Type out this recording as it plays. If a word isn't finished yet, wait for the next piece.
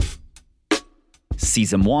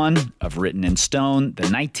Season 1 of Written in Stone, the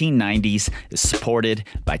 1990s, is supported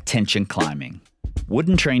by Tension Climbing,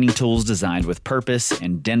 wooden training tools designed with purpose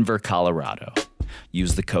in Denver, Colorado.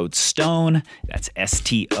 Use the code STONE, that's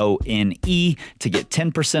STONE, to get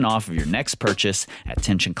 10% off of your next purchase at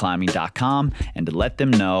tensionclimbing.com and to let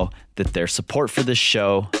them know that their support for this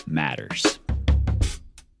show matters.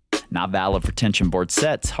 Not valid for tension board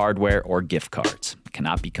sets, hardware, or gift cards.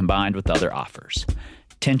 Cannot be combined with other offers.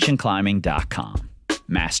 Tensionclimbing.com.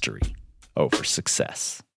 Mastery over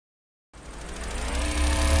success.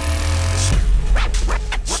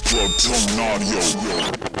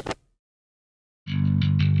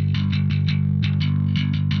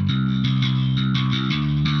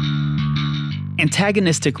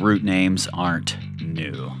 Antagonistic route names aren't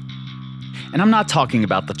new. And I'm not talking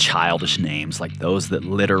about the childish names like those that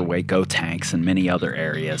litter Waco tanks and many other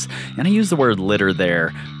areas, and I use the word litter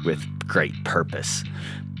there with great purpose.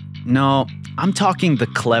 No, I'm talking the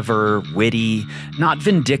clever, witty, not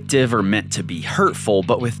vindictive or meant to be hurtful,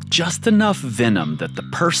 but with just enough venom that the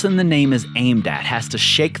person the name is aimed at has to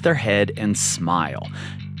shake their head and smile,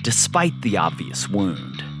 despite the obvious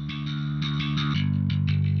wound.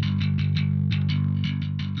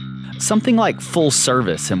 Something like Full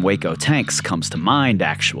Service in Waco Tanks comes to mind,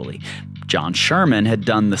 actually. John Sherman had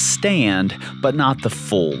done the stand, but not the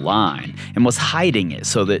full line, and was hiding it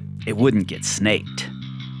so that it wouldn't get snaked.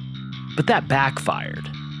 But that backfired,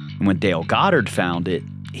 and when Dale Goddard found it,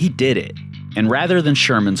 he did it. And rather than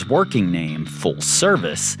Sherman's working name, Full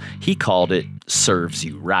Service, he called it Serves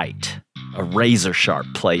You Right, a razor-sharp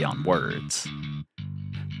play on words.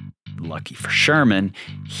 Lucky for Sherman,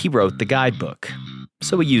 he wrote the guidebook.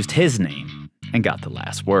 So he used his name and got the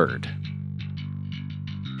last word.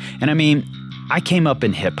 And I mean, I came up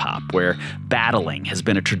in hip-hop where battling has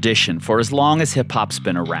been a tradition for as long as hip-hop's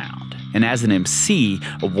been around. And as an MC,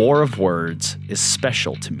 a war of words is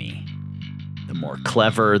special to me. The more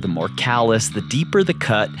clever, the more callous, the deeper the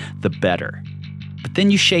cut, the better. But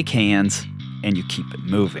then you shake hands and you keep it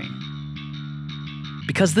moving.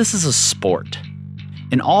 Because this is a sport.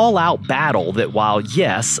 An all-out battle that, while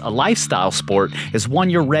yes, a lifestyle sport, is one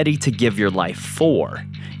you're ready to give your life for.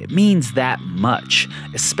 It means that much,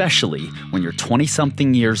 especially when you're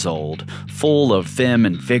 20-something years old, full of vim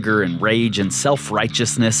and vigor and rage and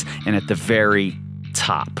self-righteousness, and at the very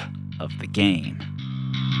top of the game.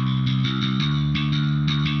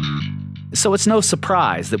 So it's no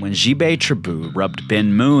surprise that when Jibe Tribout rubbed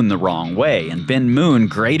Ben Moon the wrong way and Ben Moon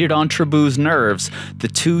grated on Tribout's nerves, the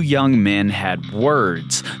two young men had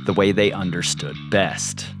words the way they understood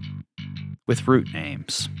best. With root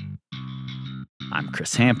names. I'm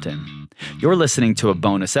Chris Hampton. You're listening to a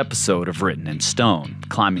bonus episode of Written in Stone,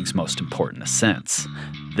 climbing's most important ascents.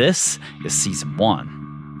 This is Season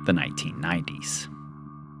 1, the 1990s.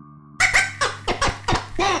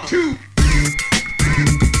 1, 2.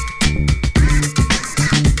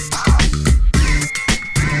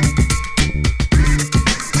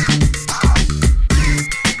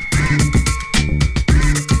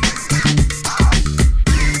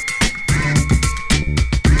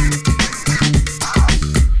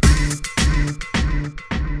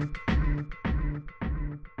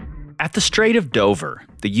 At the Strait of Dover,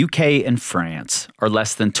 the UK and France are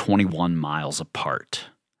less than 21 miles apart.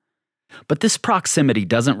 But this proximity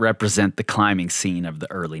doesn't represent the climbing scene of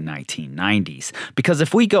the early 1990s, because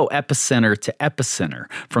if we go epicenter to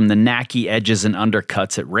epicenter, from the knacky edges and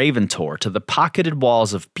undercuts at Raven Tor to the pocketed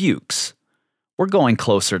walls of Buoux, we're going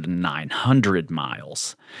closer to 900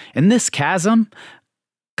 miles. And this chasm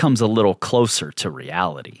comes a little closer to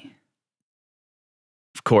reality.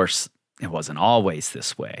 Of course, it wasn't always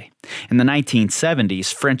this way. In the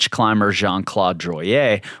 1970s, French climber Jean-Claude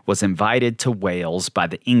Droyer was invited to Wales by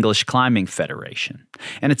the English Climbing Federation,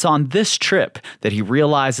 and it's on this trip that he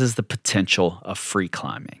realizes the potential of free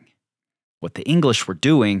climbing. What the English were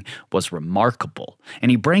doing was remarkable,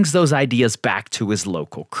 and he brings those ideas back to his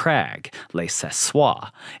local crag, Les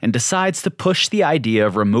Sassois, and decides to push the idea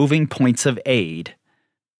of removing points of aid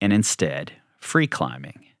and instead free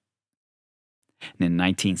climbing. And in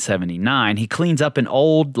 1979, he cleans up an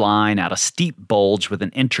old line out a steep bulge with an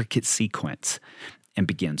intricate sequence and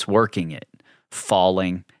begins working it,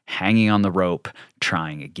 falling, hanging on the rope,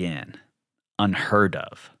 trying again. Unheard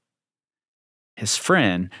of. His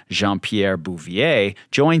friend, Jean-Pierre Bouvier,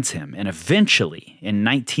 joins him and eventually, in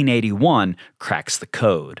 1981, cracks the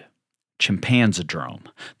code. Chimpanzodrome,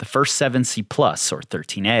 the first 7C+, or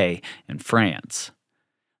 13A, in France.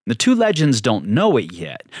 The two legends don't know it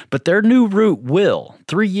yet, but their new route will,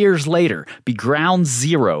 3 years later, be ground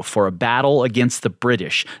zero for a battle against the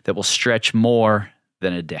British that will stretch more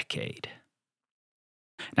than a decade.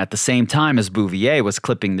 At the same time as Bouvier was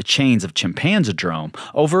clipping the chains of Chimpanzodrome,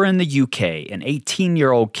 over in the UK, an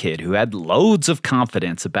 18-year-old kid who had loads of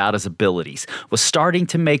confidence about his abilities was starting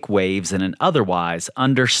to make waves in an otherwise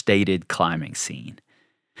understated climbing scene.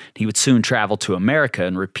 He would soon travel to America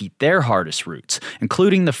and repeat their hardest routes,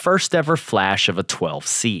 including the first ever flash of a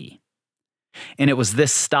 12C. And it was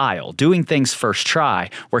this style, doing things first try,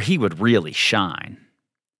 where he would really shine.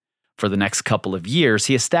 For the next couple of years,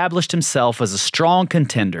 he established himself as a strong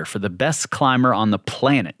contender for the best climber on the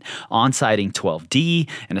planet, on-sighting 12D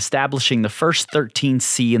and establishing the first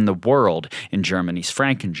 13C in the world in Germany's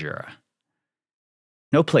Frankenjura.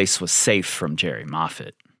 No place was safe from Jerry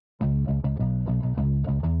Moffat.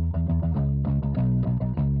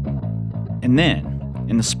 And then,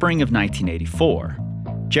 in the spring of 1984,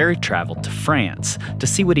 Jerry traveled to France to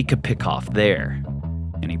see what he could pick off there.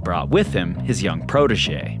 And he brought with him his young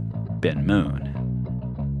protege, Ben Moon.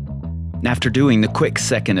 After doing the quick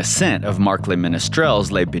second ascent of Marc Le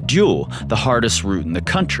Ménestrel's Les Bidules, the hardest route in the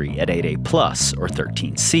country at 8A+, or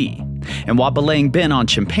 13C, and while belaying Ben on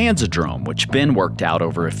Chimpanzodrome, which Ben worked out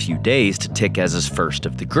over a few days to tick as his first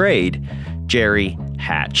of the grade, Jerry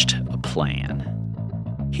hatched a plan.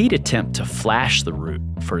 He'd attempt to flash the route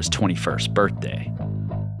for his 21st birthday.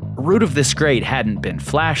 A route of this grade hadn't been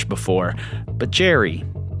flashed before, but Jerry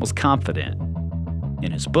was confident.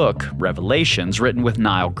 In his book, Revelations, written with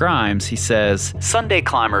Niall Grimes, he says, "Sunday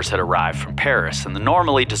climbers had arrived from Paris, and the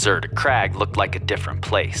normally deserted crag looked like a different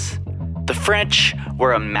place. The French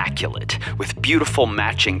were immaculate, with beautiful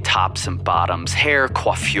matching tops and bottoms, hair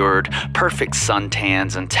coiffured, perfect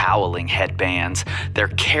suntans and toweling headbands. Their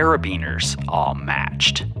carabiners all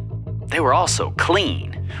matched. They were also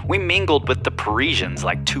clean. We mingled with the Parisians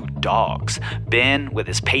like two dogs. Ben, with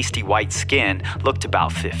his pasty white skin, looked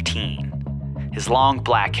about 15. His long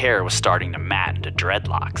black hair was starting to mat into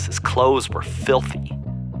dreadlocks. His clothes were filthy.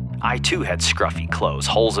 I too had scruffy clothes,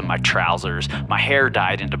 holes in my trousers, my hair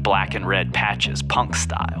dyed into black and red patches, punk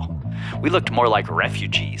style. We looked more like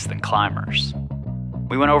refugees than climbers.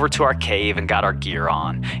 We went over to our cave and got our gear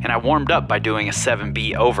on, and I warmed up by doing a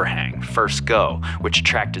 7B overhang, first go, which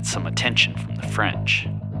attracted some attention from the French.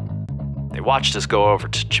 They watched us go over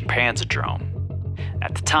to Chimpanzodrome.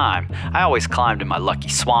 At the time, I always climbed in my Lucky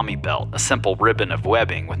Swami belt, a simple ribbon of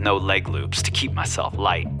webbing with no leg loops to keep myself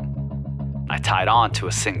light. I tied on to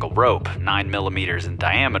a single rope, 9mm in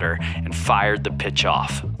diameter, and fired the pitch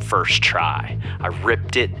off, first try. I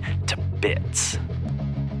ripped it to bits.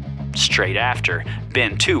 Straight after,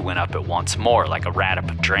 Ben too went up it once more like a rat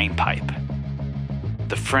up a drain pipe.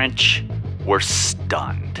 The French were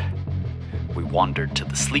stunned. We wandered to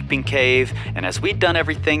the sleeping cave, and as we'd done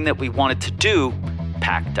everything that we wanted to do,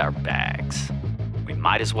 packed our bags. We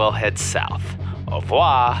might as well head south. Au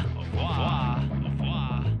revoir. Au revoir. Au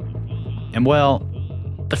revoir. And well,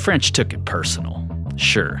 the French took it personal.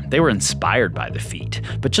 Sure, they were inspired by the feat,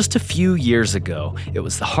 but just a few years ago, it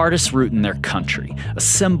was the hardest route in their country, a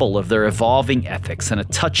symbol of their evolving ethics and a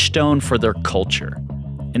touchstone for their culture.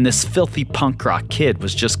 And this filthy punk rock kid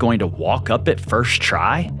was just going to walk up it first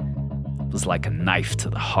try? It was like a knife to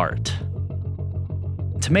the heart.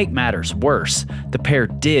 To make matters worse, the pair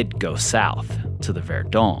did go south, to the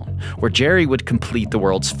Verdon, where Jerry would complete the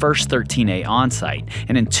world's first 13A on-site,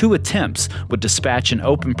 and in 2 attempts would dispatch an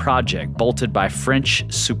open project bolted by French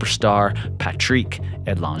superstar Patrick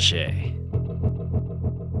Edlanger.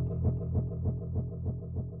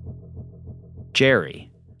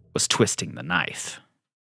 Jerry was twisting the knife.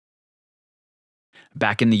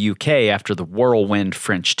 Back in the UK after the whirlwind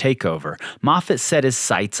French takeover, Moffat set his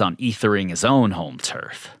sights on ethering his own home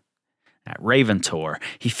turf. At Raven Tor,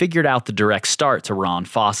 he figured out the direct start to Ron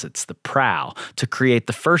Fawcett's The Prow to create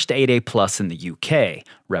the first 8A+ in the UK,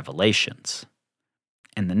 Revelations.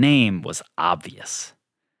 And the name was obvious.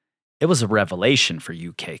 It was a revelation for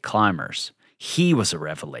UK climbers. He was a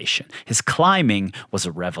revelation. His climbing was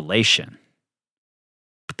a revelation.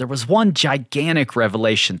 But there was one gigantic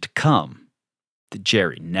revelation to come that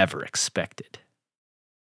Jerry never expected.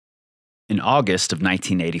 In August of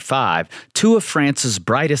 1985, 2 of France's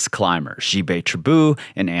brightest climbers, Jibe Tribout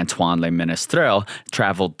and Antoine Le Ménestrel,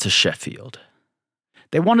 traveled to Sheffield.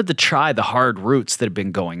 They wanted to try the hard routes that had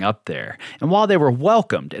been going up there, and while they were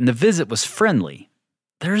welcomed and the visit was friendly,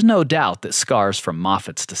 there's no doubt that scars from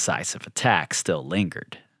Moffat's decisive attack still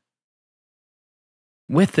lingered.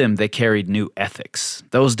 With them, they carried new ethics,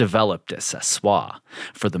 those developed at Sassois.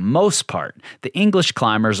 For the most part, the English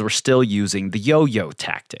climbers were still using the yo-yo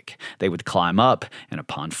tactic. They would climb up, and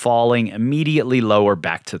upon falling, immediately lower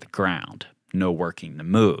back to the ground, no working the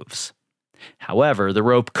moves. However, the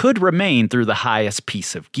rope could remain through the highest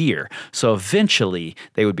piece of gear, so eventually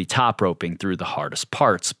they would be top roping through the hardest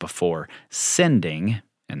parts before sending,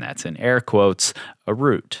 and that's in air quotes, a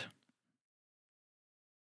route.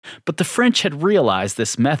 But the French had realized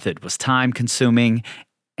this method was time-consuming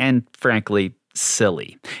and, frankly,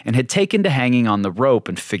 silly, and had taken to hanging on the rope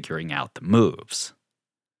and figuring out the moves.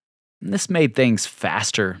 And this made things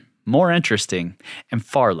faster, more interesting, and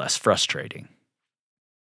far less frustrating.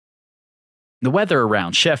 The weather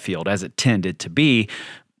around Sheffield, as it tended to be,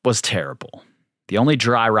 was terrible. The only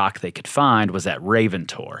dry rock they could find was at Raven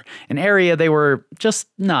Tor, an area they were just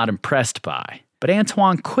not impressed by. But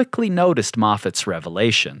Antoine quickly noticed Moffat's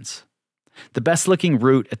revelations. The best-looking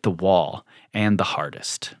route at the wall, and the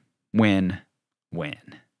hardest. Win.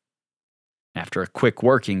 After a quick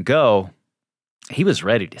working go, he was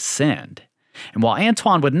ready to send. And while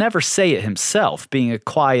Antoine would never say it himself, being a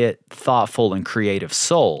quiet, thoughtful, and creative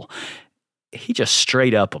soul, he just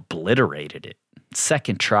straight up obliterated it.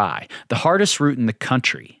 Second try, the hardest route in the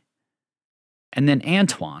country. And then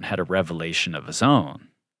Antoine had a revelation of his own.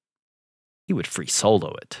 He would free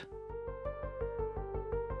solo it.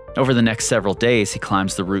 Over the next several days, he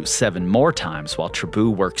climbs the route 7 more times while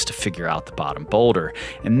Tribout works to figure out the bottom boulder.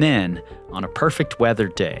 And then, on a perfect weather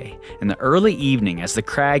day, in the early evening as the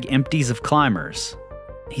crag empties of climbers,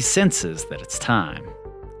 he senses that it's time.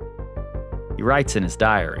 He writes in his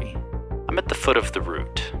diary, "I'm at the foot of the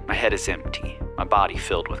route. My head is empty, my body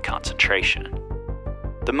filled with concentration.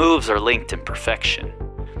 The moves are linked in perfection.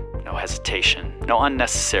 No hesitation, no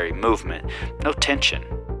unnecessary movement, no tension.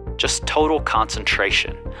 Just total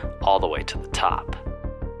concentration, all the way to the top.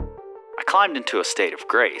 I climbed into a state of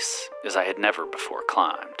grace, as I had never before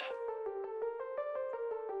climbed."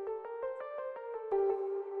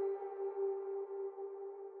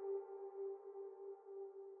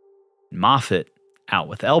 Moffat, out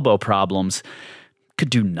with elbow problems,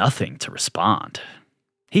 could do nothing to respond.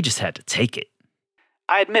 He just had to take it.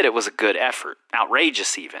 "I admit it was a good effort,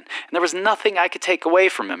 outrageous even, and there was nothing I could take away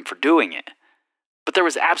from him for doing it. But there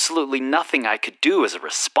was absolutely nothing I could do as a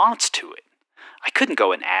response to it. I couldn't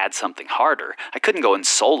go and add something harder. I couldn't go and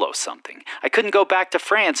solo something. I couldn't go back to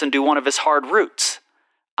France and do one of his hard routes.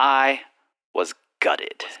 I was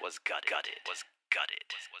gutted.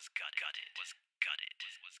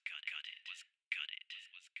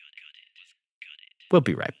 We'll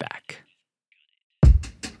be right back.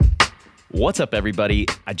 What's up, everybody?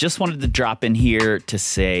 I just wanted to drop in here to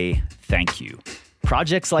say thank you.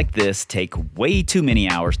 Projects like this take way too many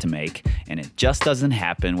hours to make, and it just doesn't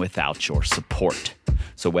happen without your support.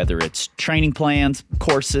 So whether it's training plans,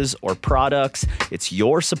 courses, or products, it's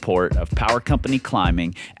your support of Power Company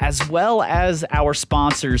Climbing, as well as our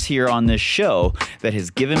sponsors here on this show, that has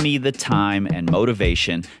given me the time and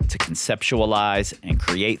motivation to conceptualize and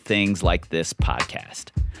create things like this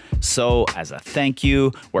podcast. So as a thank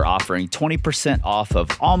you, we're offering 20% off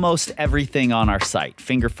of almost everything on our site.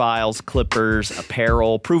 Finger files, clippers,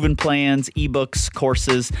 apparel, proven plans, ebooks,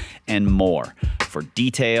 courses, and more. For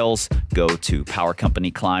details, go to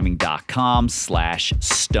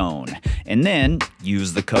powercompanyclimbing.com/stone. And then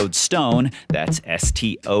use the code STONE, that's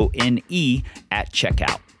STONE, at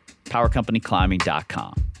checkout.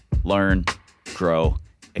 powercompanyclimbing.com. Learn, grow,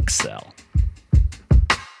 excel.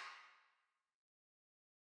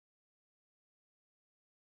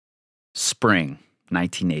 Spring,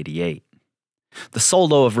 1988. The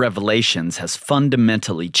solo of Revelations has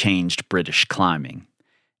fundamentally changed British climbing.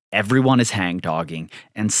 Everyone is hangdogging,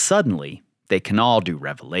 and suddenly they can all do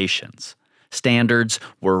Revelations. Standards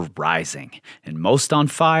were rising, and most on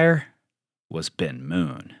fire was Ben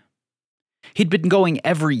Moon. He'd been going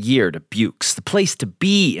every year to Buoux, the place to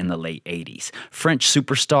be in the late 80s. French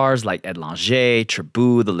superstars like Edlanger,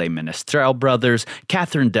 Tribout, the Les Ménestrel brothers,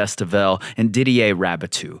 Catherine Destavel, and Didier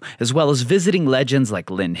Rabitou, as well as visiting legends like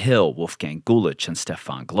Lynn Hill, Wolfgang Gulich, and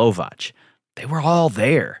Stefan Glovac. They were all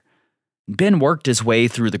there. Ben worked his way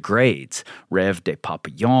through the grades, Rêve des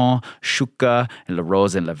Papillons, Chouca, and La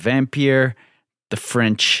Rose and la Vampire. The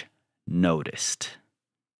French noticed.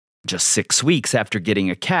 Just 6 weeks after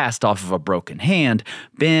getting a cast off of a broken hand,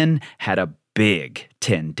 Ben had a big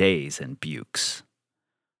 10 days in Buoux.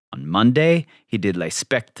 On Monday, he did Les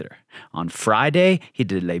Spectres. On Friday, he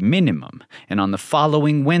did Les Minimum. And on the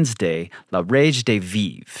following Wednesday, La Rage des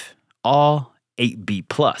Vives, all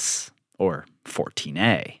 8B+, or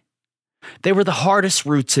 14A. They were the hardest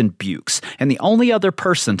routes in Buoux, and the only other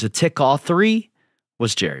person to tick all three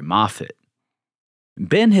was Jerry Moffat.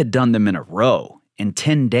 Ben had done them in a row, in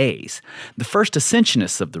 10 days. The first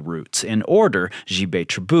ascensionists of the routes, in order, Jibe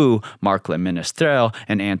Tribout, Marc Les Ménestrel,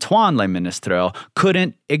 and Antoine Les Ménestrel,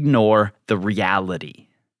 couldn't ignore the reality.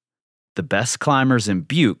 The best climbers in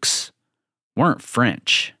Buoux weren't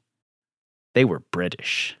French. They were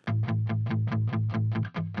British.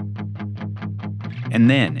 And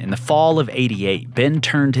then, in the fall of '88, Ben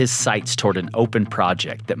turned his sights toward an open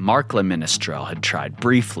project that Marc Le Ministrel had tried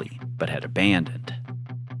briefly, but had abandoned.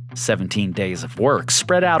 17 days of work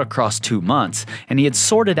spread out across 2 months, and he had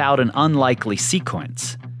sorted out an unlikely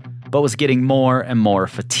sequence, but was getting more and more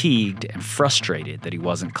fatigued and frustrated that he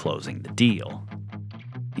wasn't closing the deal.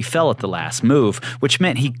 He fell at the last move, which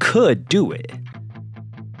meant he could do it.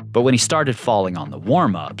 But when he started falling on the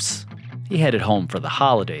warm-ups, he headed home for the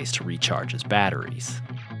holidays to recharge his batteries.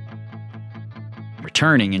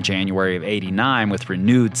 Returning in January of '89 with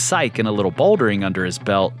renewed psyche and a little bouldering under his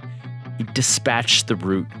belt, he dispatched the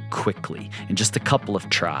route quickly in just a couple of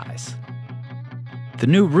tries. The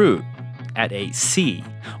new route, at 8C,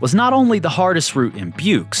 was not only the hardest route in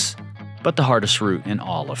Buoux, but the hardest route in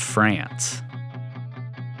all of France.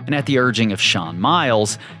 And at the urging of Sean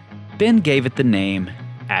Miles, Ben gave it the name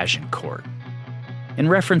Agincourt, in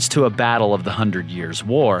reference to a battle of the 100 Years'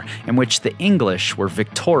 War in which the English were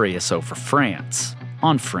victorious over France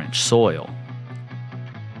on French soil.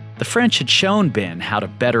 The French had shown Ben how to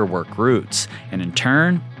better work routes, and in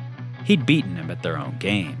turn, he'd beaten them at their own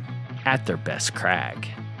game, at their best crag.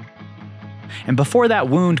 And before that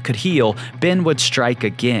wound could heal, Ben would strike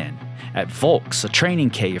again. At Buoux, a training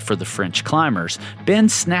cave for the French climbers, Ben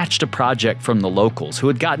snatched a project from the locals who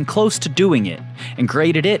had gotten close to doing it and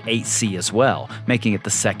graded it 8C as well, making it the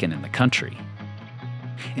second in the country.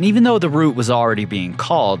 And even though the route was already being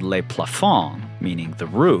called Le Plafond, meaning the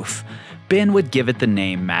roof, Ben would give it the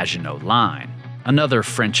name Maginot Line, another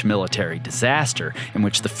French military disaster in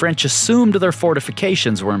which the French assumed their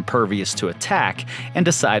fortifications were impervious to attack and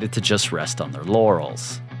decided to just rest on their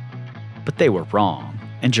laurels. But they were wrong,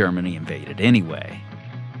 and Germany invaded anyway.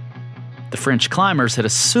 The French climbers had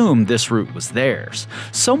assumed this route was theirs,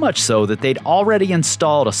 so much so that they'd already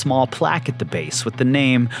installed a small plaque at the base with the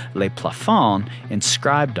name Le Plafond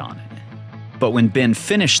inscribed on it. But when Ben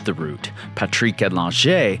finished the route, Patrick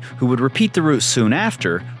Edlanger, who would repeat the route soon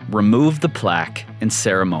after, removed the plaque and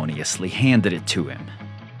ceremoniously handed it to him.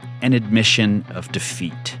 An admission of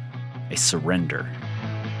defeat, a surrender.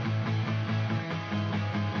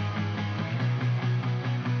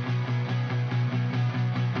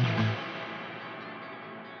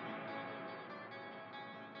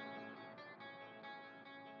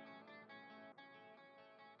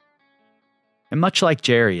 And much like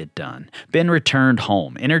Jerry had done, Ben returned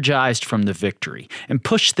home, energized from the victory, and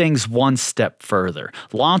pushed things one step further,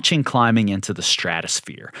 launching climbing into the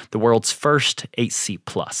stratosphere, the world's first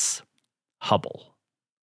 8C+, Hubble.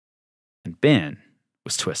 And Ben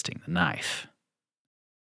was twisting the knife.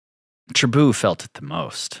 Tribout felt it the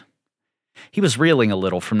most. He was reeling a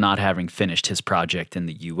little from not having finished his project in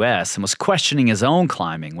the US and was questioning his own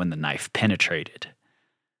climbing when the knife penetrated.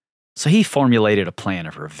 So he formulated a plan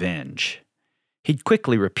of revenge. He'd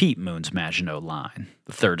quickly repeat Moon's Maginot Line,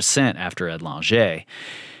 the third ascent after Edlanger,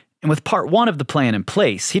 and with part one of the plan in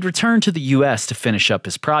place, he'd return to the US to finish up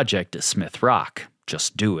his project at Smith Rock.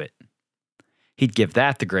 Just do it. He'd give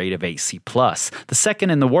that the grade of 8C+, the second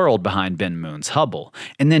in the world behind Ben Moon's Hubble,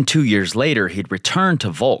 and then 2 years later he'd return to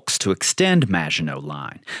Buoux to extend Maginot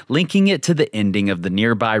Line, linking it to the ending of the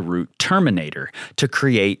nearby route Terminator to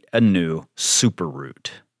create a new super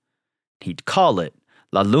route. He'd call it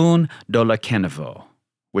La Lune de la Caniveau,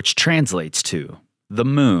 which translates to the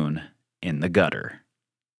moon in the gutter.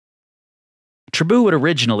 Tribout would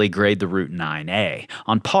originally grade the route 9A,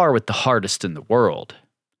 on par with the hardest in the world,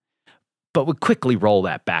 but would quickly roll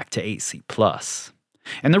that back to 8C+.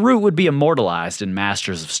 And the route would be immortalized in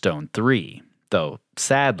Masters of Stone 3, though,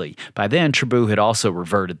 sadly, by then Tribout had also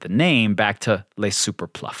reverted the name back to Les Super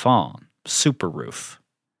Plafond, super roof.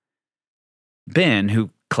 Ben, who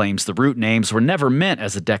claims the route names were never meant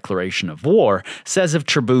as a declaration of war, says of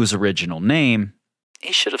Tribout's original name,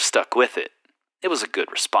 he should have stuck with it. It was a good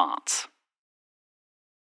response.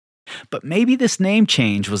 But maybe this name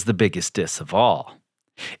change was the biggest diss of all,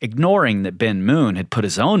 ignoring that Ben Moon had put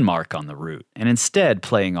his own mark on the route and instead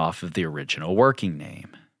playing off of the original working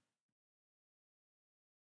name.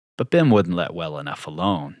 But Ben wouldn't let well enough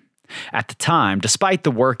alone. At the time, despite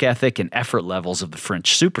the work ethic and effort levels of the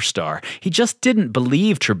French superstar, he just didn't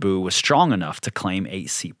believe Tribout was strong enough to claim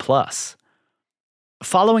 8C+.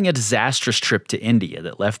 Following a disastrous trip to India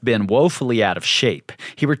that left Ben woefully out of shape,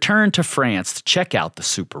 he returned to France to check out the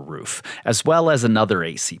super roof, as well as another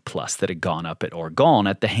 8C+ that had gone up at Orgon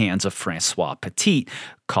at the hands of Francois Petit,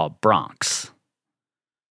 called Bronx.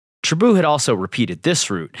 Tribout had also repeated this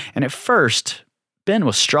route, and at first, Ben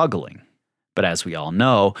was struggling. But as we all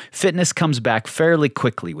know, fitness comes back fairly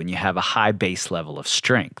quickly when you have a high base level of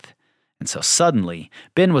strength. And so suddenly,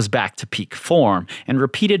 Ben was back to peak form and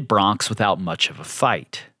repeated broncs without much of a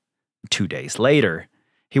fight. 2 days later,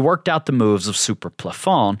 he worked out the moves of super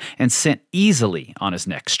plafond and sent easily on his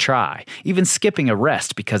next try, even skipping a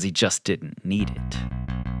rest because he just didn't need it.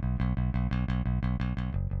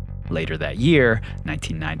 Later that year,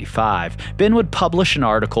 1995, Ben would publish an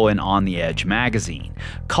article in On the Edge magazine,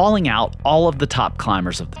 calling out all of the top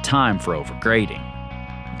climbers of the time for overgrading.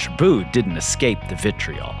 Tribout didn't escape the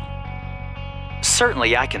vitriol.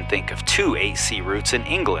 Certainly I can think of 2 8C routes in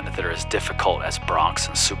England that are as difficult as broncs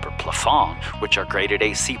and super plafond, which are graded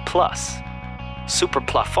AC+. Super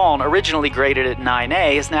plafond, originally graded at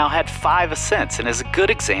 9A, has now had 5 ascents and is a good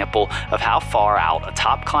example of how far out a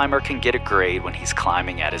top climber can get a grade when he's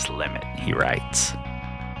climbing at his limit, he writes.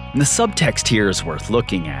 And the subtext here is worth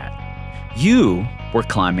looking at. You were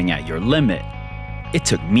climbing at your limit. It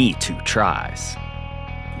took me 2 tries.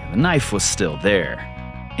 The knife was still there,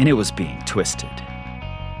 and it was being twisted.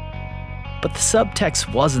 But the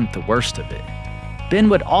subtext wasn't the worst of it. Ben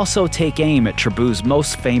would also take aim at Tribout's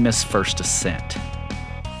most famous first ascent.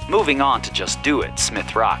 Moving on to Just Do It,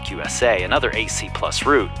 Smith Rock, USA, another AC+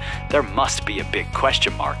 route, there must be a big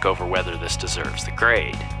question mark over whether this deserves the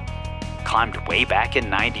grade. Climbed way back in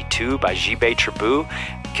 '92 by Jibe Tribout,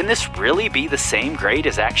 can this really be the same grade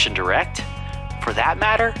as Action Direct? For that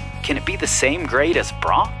matter, can it be the same grade as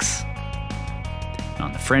broncs?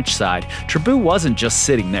 On the French side, Tribout wasn't just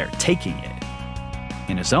sitting there taking it.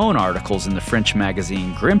 In his own articles in the French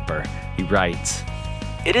magazine Grimper, he writes,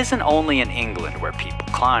 "It isn't only in England where people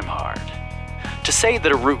climb hard. To say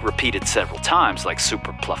that a route repeated several times like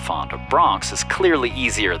super plafond or broncs is clearly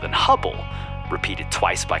easier than Hubble, repeated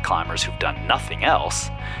twice by climbers who've done nothing else,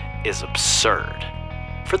 is absurd.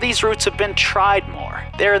 For these routes have been tried more.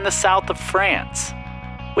 They're in the south of France.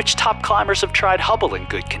 Which top climbers have tried Hubble in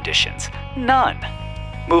good conditions? None.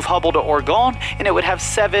 Move Hubble to Orgon, and it would have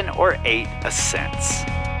 7 or 8 ascents."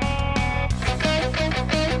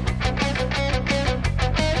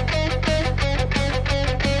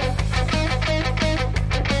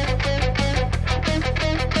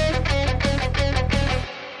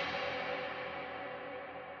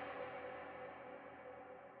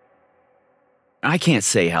 I can't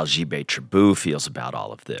say how Jibe Tribout feels about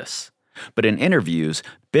all of this, but in interviews,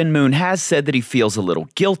 Ben Moon has said that he feels a little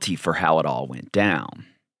guilty for how it all went down.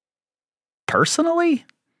 Personally,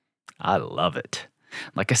 I love it.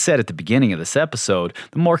 Like I said at the beginning of this episode,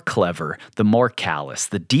 the more clever, the more callous,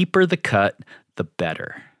 the deeper the cut, the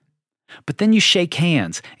better. But then you shake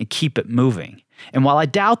hands and keep it moving. And while I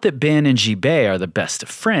doubt that Ben and Jibe are the best of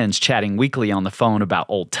friends chatting weekly on the phone about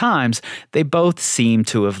old times, they both seem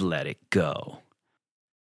to have let it go.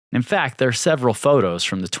 In fact, there are several photos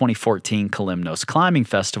from the 2014 Kalymnos Climbing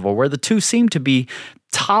Festival where the two seem to be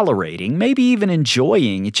tolerating, maybe even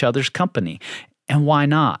enjoying each other's company. And why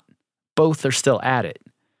not? Both are still at it.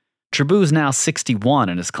 Tribout is now 61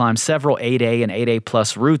 and has climbed several 8A and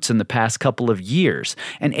 8A+ routes in the past couple of years,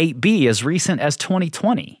 and 8B as recent as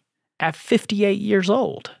 2020, at 58 years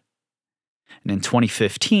old. And in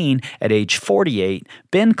 2015, at age 48,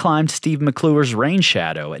 Ben climbed Steve McClure's Rain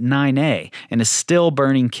Shadow at 9A and is still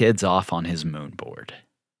burning kids off on his moonboard.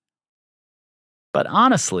 But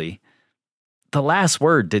honestly, the last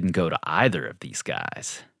word didn't go to either of these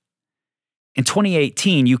guys. In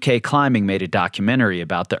 2018, UK Climbing made a documentary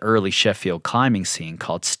about the early Sheffield climbing scene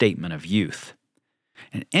called Statement of Youth.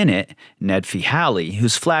 And in it, Ned Fihali,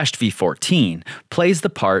 who's flashed V14, plays the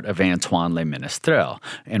part of Antoine Le Ménestrel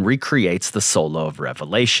and recreates the solo of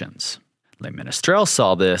Revelations. Le Ménestrel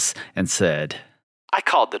saw this and said, "I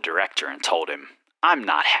called the director and told him, I'm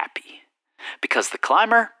not happy. Because the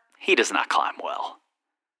climber, he does not climb well.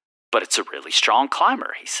 But it's a really strong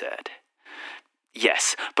climber," he said.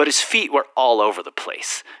 "Yes, but his feet were all over the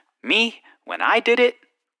place. Me, when I did it,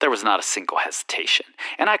 there was not a single hesitation,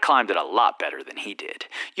 and I climbed it a lot better than he did.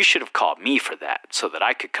 You should have called me for that so that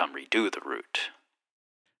I could come redo the route."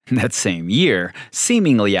 That same year,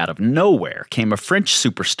 seemingly out of nowhere, came a French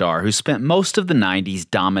superstar who spent most of the 90s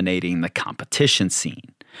dominating the competition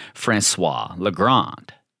scene, François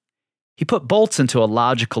Legrand. He put bolts into a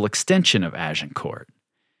logical extension of Agincourt.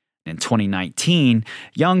 In 2019,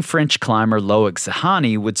 young French climber Loic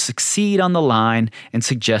Zahani would succeed on the line and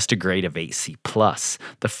suggest a grade of 8C+,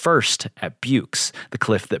 the first at Buoux, the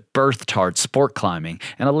cliff that birthed hard sport climbing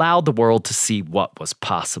and allowed the world to see what was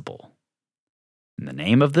possible. And the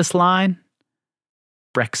name of this line?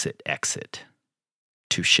 Brexit Exit.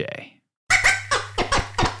 Touché.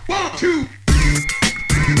 2.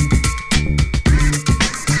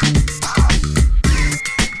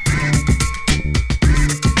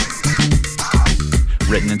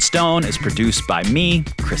 Stone is produced by me,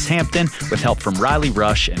 Chris Hampton, with help from Riley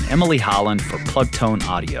Rush and Emily Holland for Plugtone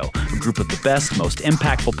Audio, a group of the best, most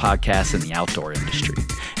impactful podcasts in the outdoor industry.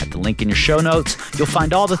 At the link in your show notes, you'll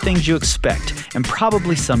find all the things you expect, and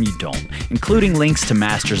probably some you don't, including links to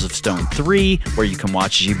Masters of Stone 3, where you can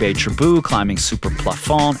watch Jibe Tribout climbing Super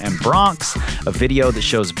Plafond and Bronx, a video that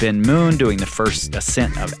shows Ben Moon doing the first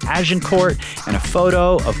ascent of Agincourt, and a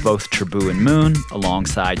photo of both Tribout and Moon,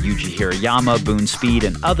 alongside Yuji Hirayama, Boone Speed,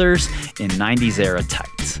 and others in 90s era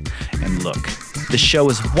tights. And look, the show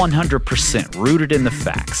is 100% rooted in the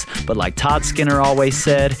facts, but like Todd Skinner always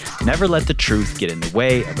said, never let the truth get in the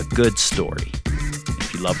way of a good story.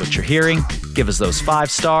 If you love what you're hearing, give us those 5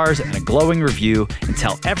 stars and a glowing review, and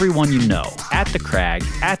tell everyone you know, at the crag,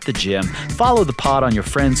 at the gym, follow the pod on your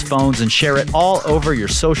friends' phones, and share it all over your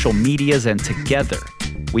social medias, and together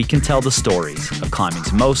we can tell the stories of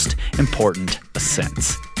climbing's most important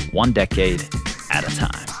ascents, 1 decade at a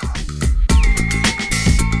time.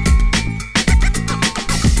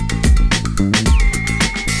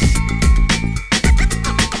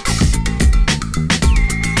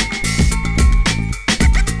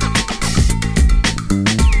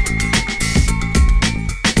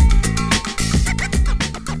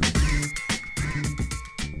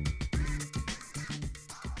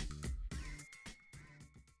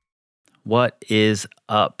 What is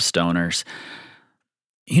up, stoners?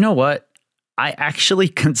 You know what? I actually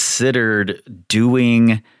considered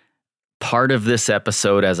doing part of this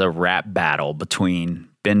episode as a rap battle between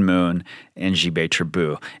Ben Moon and Jibe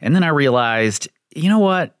Tribout. And then I realized, you know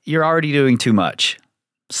what? You're already doing too much.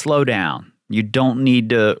 Slow down. You don't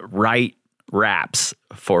need to write raps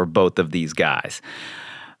for both of these guys.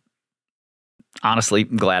 Honestly,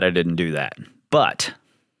 I'm glad I didn't do that. But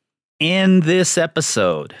in this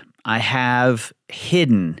episode, I have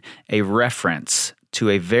hidden a reference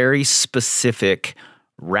to a very specific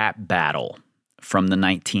rap battle from the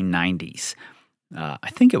 1990s.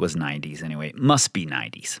 I think it was 90s anyway. It must be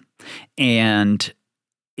 90s. And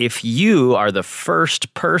if you are the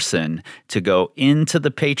first person to go into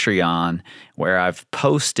the Patreon where I've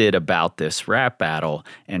posted about this rap battle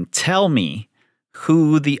and tell me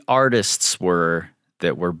who the artists were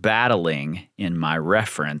that were battling in my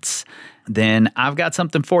reference, then I've got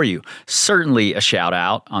something for you. Certainly a shout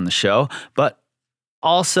out on the show, but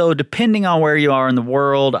also, depending on where you are in the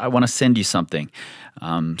world, I want to send you something.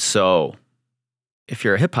 So if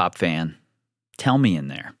you're a hip hop fan, tell me in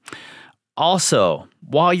there. Also,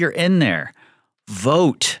 while you're in there,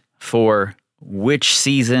 vote for which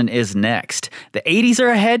season is next. The 80s are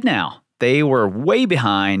ahead now. They were way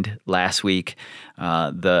behind last week.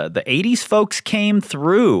 The 80s folks came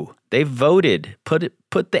through. They voted, put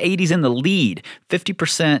the 80s in the lead.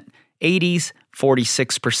 50% 80s,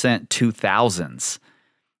 46% 2000s.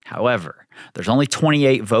 However, there's only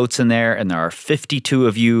 28 votes in there, and there are 52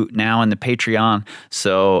 of you now in the Patreon.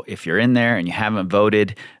 So if you're in there and you haven't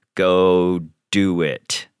voted, go do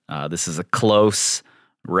it. This is a close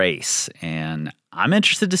race, and I'm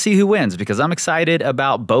interested to see who wins because I'm excited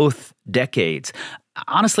about both decades.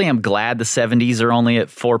 Honestly, I'm glad the 70s are only at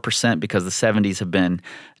 4% because the 70s have been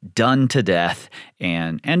done to death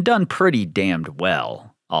and done pretty damned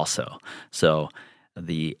well also. So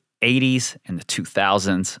the 80s and the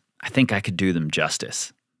 2000s, I think I could do them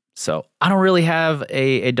justice. So I don't really have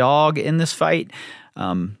a dog in this fight,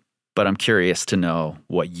 but I'm curious to know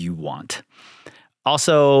what you want.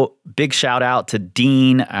 Also, big shout out to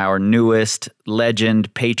Dean, our newest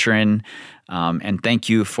legend patron, and thank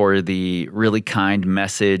you for the really kind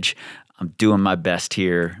message. I'm doing my best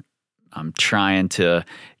here. I'm trying to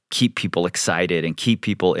keep people excited and keep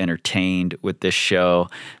people entertained with this show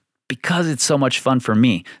because it's so much fun for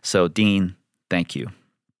me. So, Dean, thank you.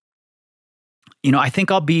 You know, I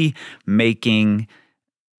think I'll be making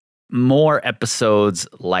more episodes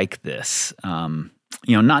like this.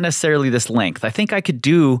 Not necessarily this length. I think I could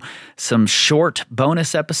do some short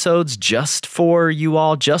bonus episodes just for you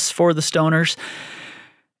all, just for the stoners.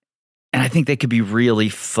 And I think they could be really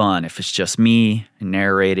fun if it's just me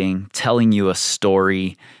narrating, telling you a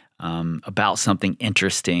story about something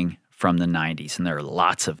interesting from the 90s. And there are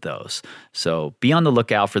lots of those. So be on the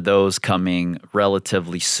lookout for those coming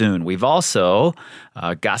relatively soon. We've also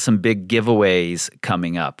got some big giveaways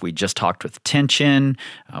coming up. We just talked with Tension.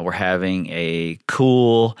 We're having a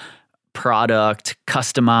cool product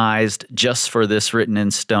customized just for this Written in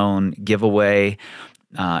Stone giveaway.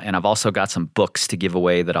 And I've also got some books to give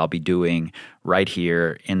away that I'll be doing right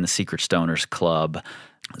here in the Secret Stoners Club.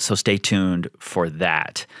 So stay tuned for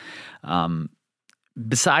that.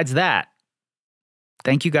 Besides that,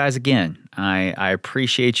 thank you guys again. I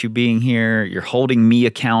appreciate you being here. You're holding me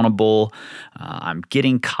accountable. I'm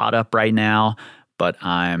getting caught up right now, but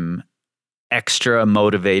I'm extra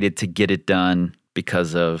motivated to get it done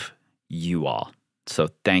because of you all. So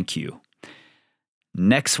thank you.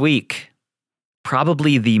 Next week,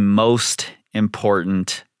 probably the most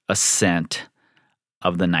important ascent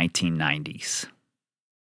of the 1990s.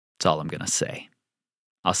 That's all I'm going to say.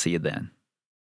 I'll see you then.